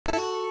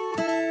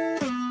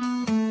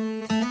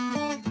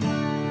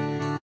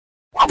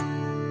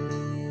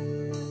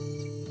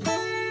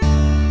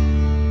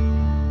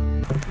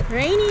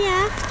Rainy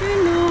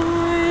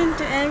afternoon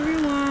to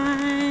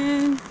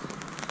everyone.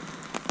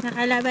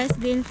 Nakalabas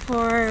din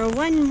for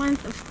 1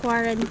 month of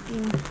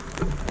quarantine.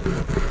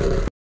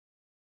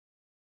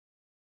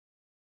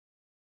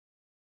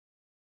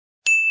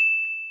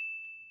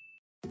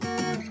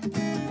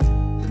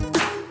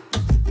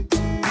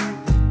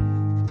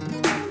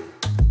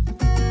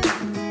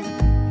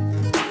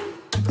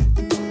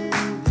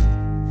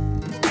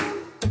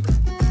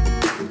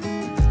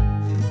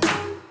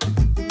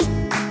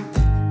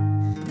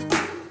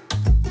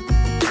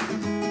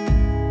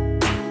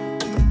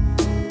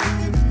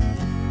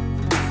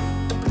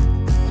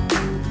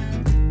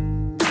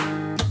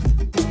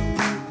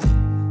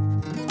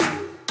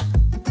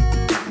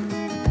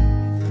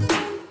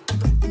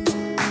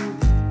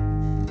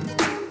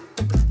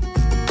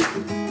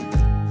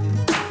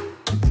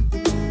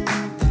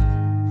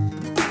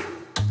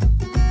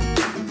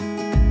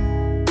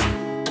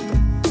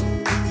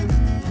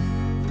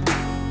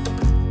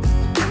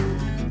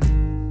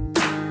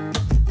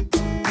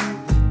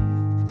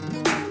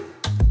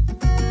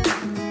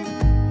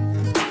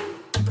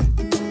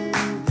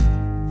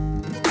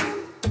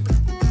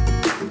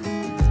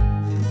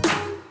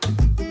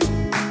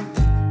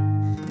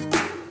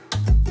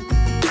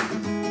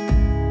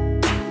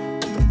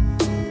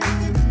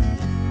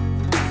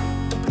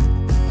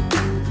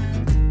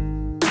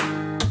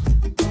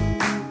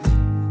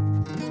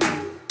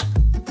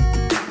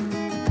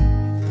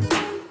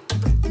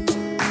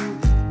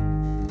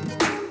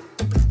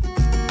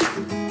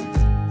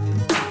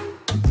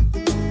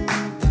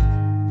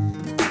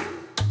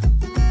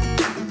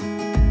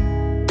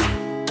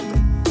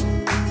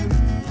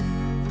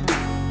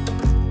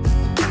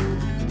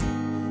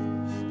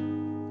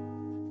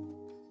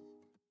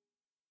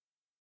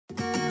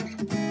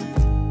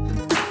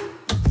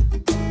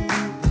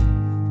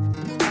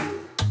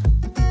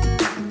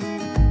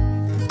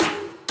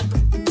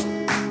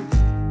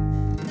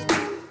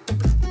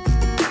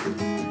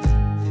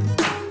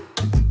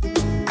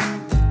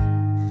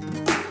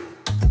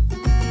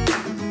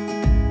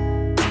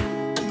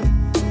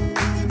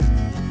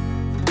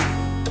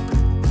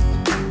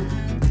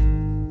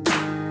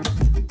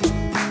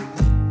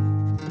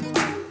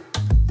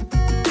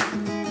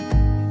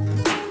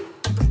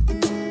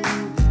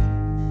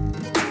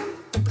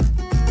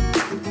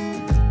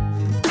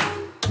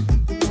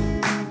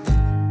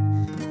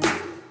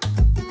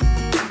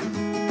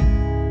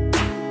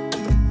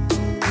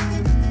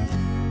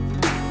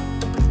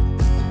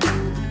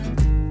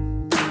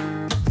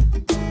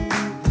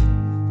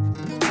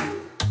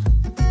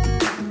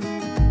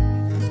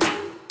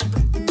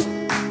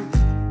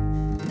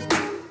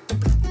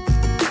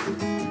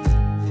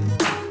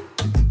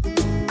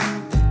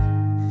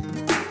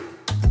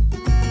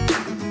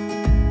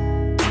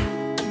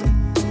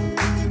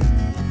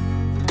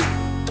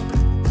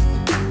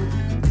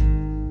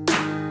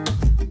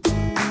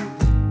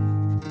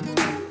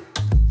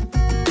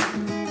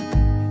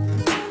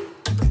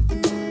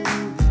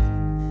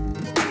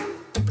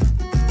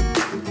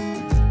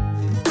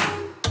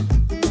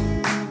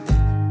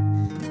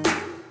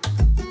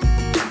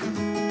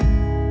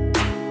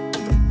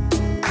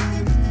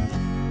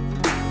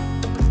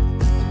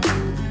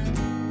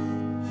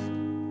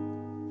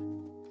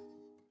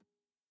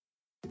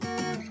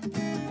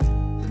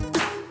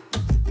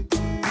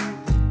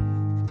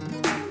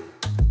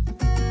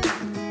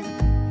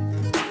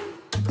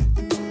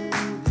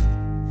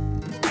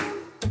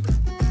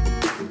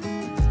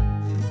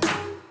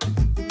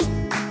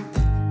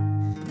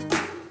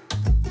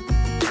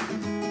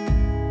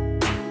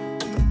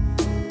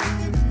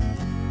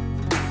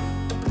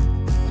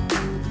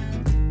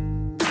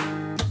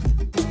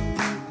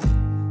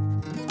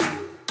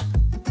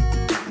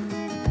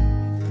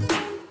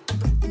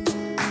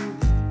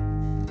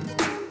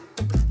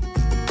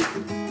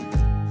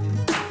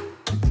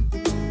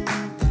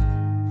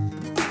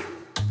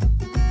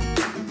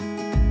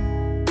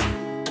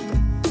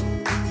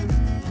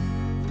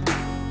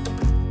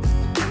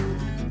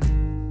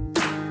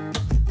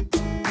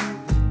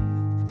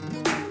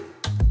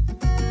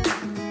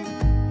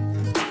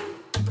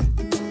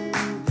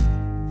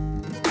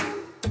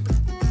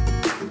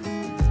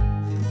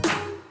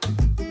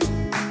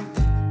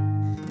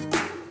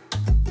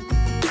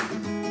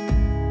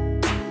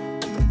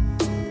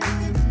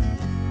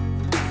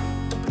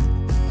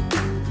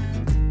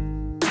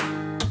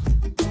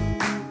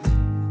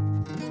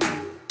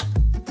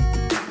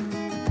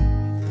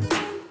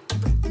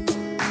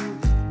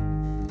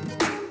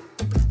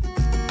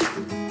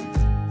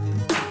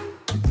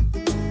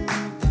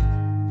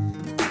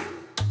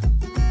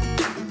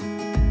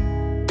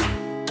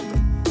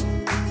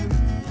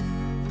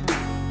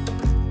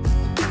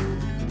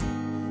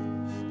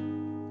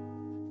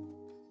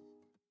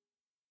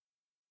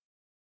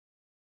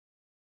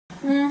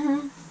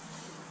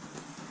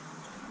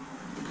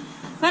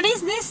 What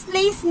is this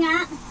place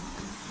nga?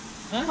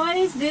 Huh? What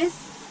is this?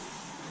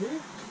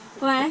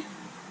 What?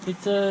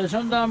 It's a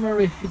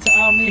gendarmerie. It's an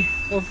army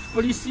of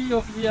police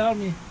of the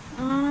army.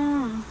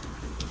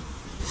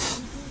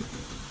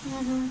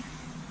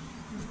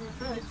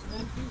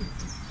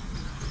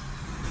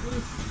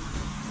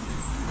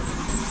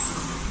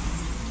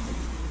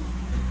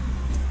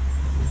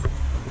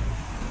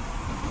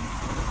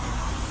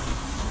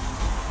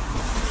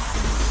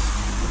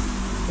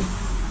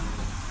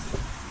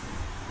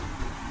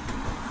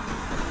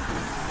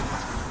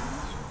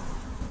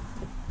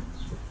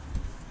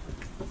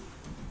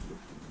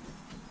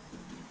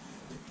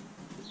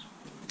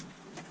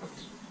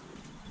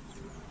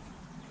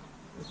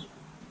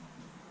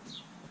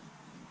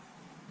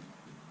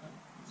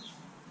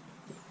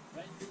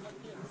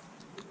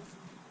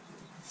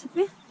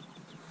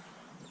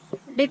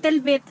 Little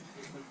bit.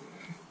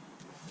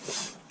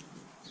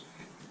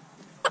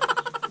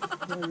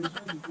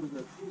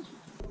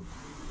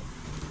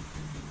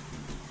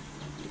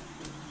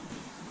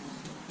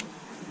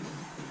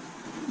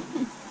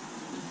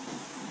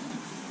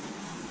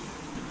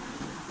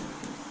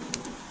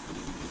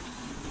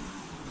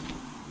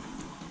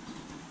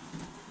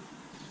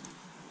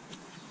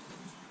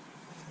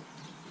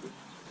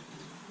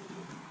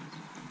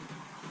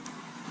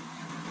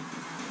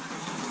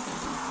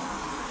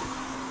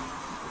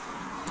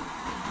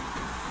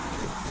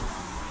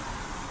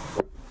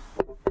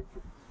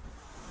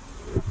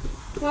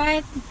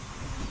 What?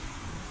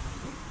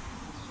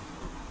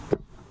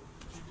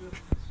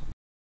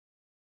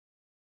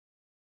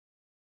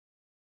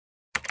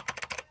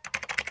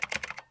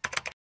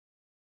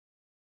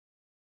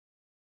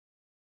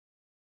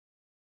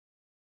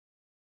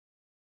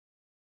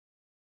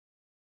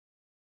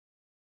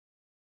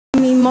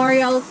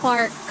 Memorial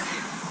Park.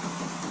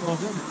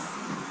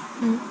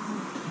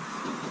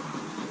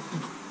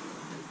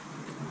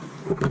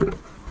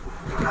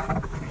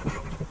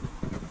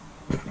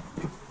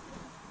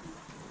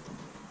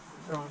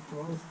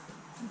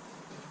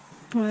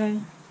 Ouais.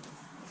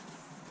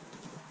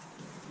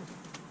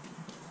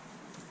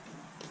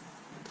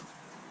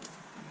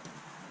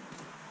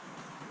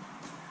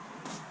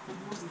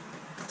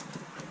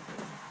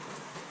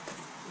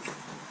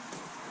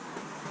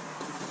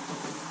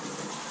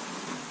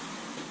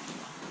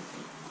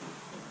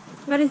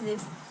 What is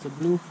this? It's a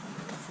blue.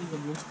 See the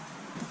blue.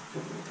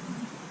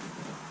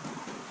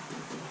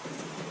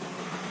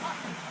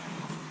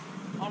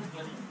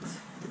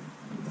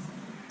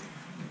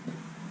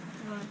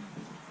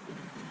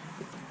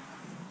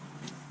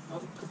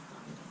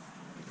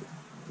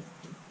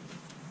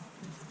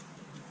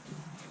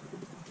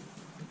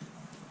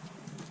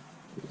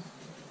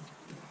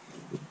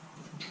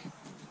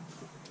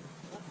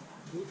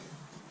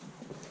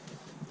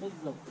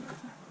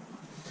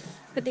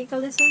 What do you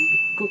call this one?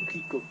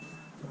 Cookie cook.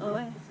 Oh,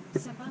 ouais.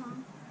 C'est pas,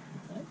 hein?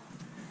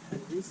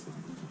 Like this.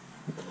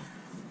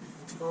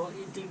 For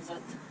eating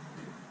that.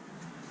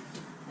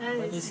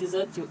 When you see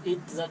that, you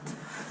eat that.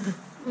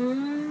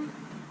 You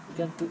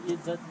can to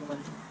eat that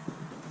one.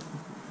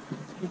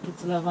 I think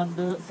it's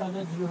lavender,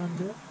 salad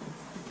lavender.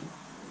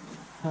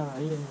 Ah,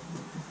 yeah.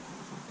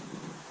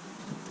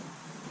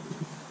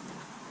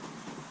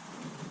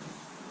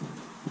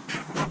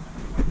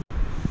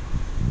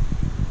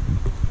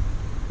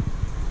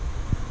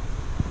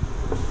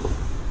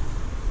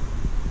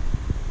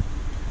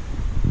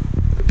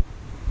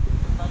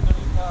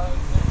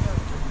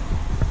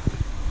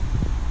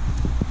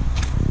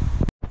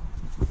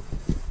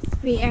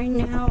 We are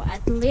now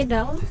at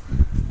Lidl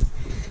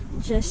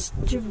just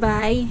to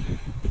buy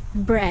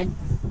bread.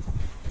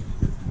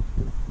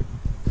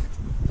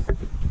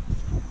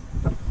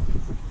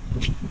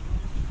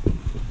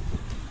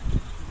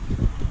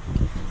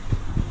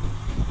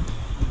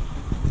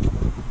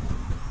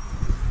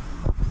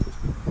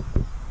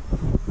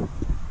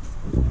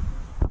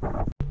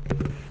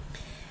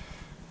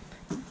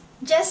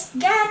 Just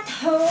got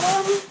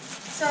home,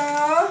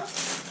 so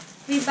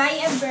we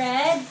buy a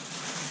bread.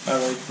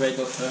 Favorite bread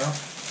of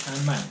her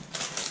and mine.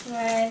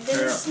 Well,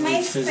 this is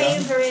my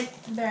favorite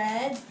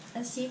bread,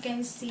 as you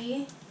can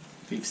see.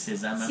 With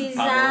sesame,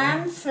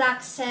 Sesame,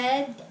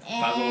 flaxseed,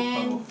 and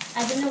pavo.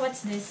 I don't know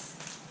what's this.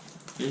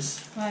 This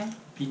What?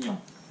 pignon.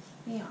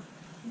 Yeah.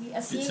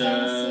 As you It's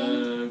can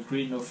see.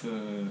 green of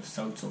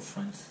south of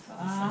France.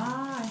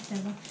 Ah,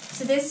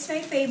 so this is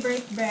my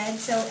favorite bread.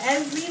 So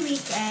every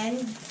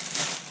weekend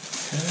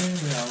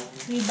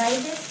we buy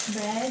this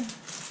bread,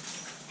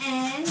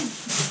 and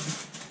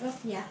oh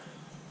yeah.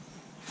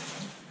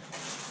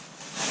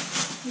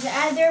 The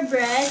other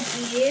bread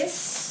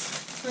is,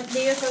 what do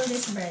you call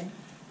this bread?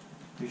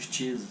 With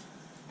cheese.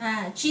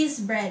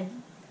 Cheese bread.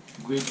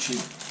 Grilled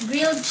cheese.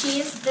 Grilled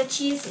cheese. The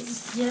cheese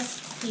is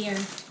just here,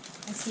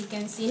 as you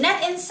can see.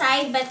 Not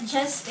inside, but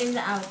just in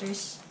the outer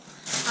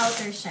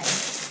side.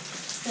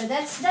 So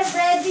that's the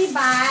bread we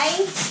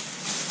buy.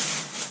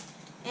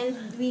 And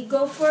we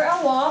go for a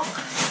walk.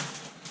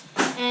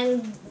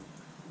 And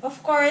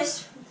of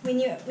course, when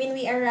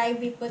we arrive,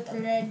 we put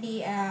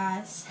already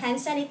hand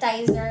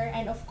sanitizer,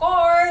 and of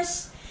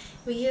course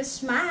we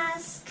use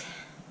mask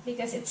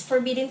because it's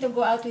forbidden to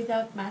go out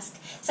without mask.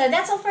 So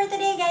that's all for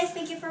today, guys.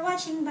 Thank you for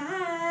watching.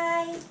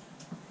 Bye.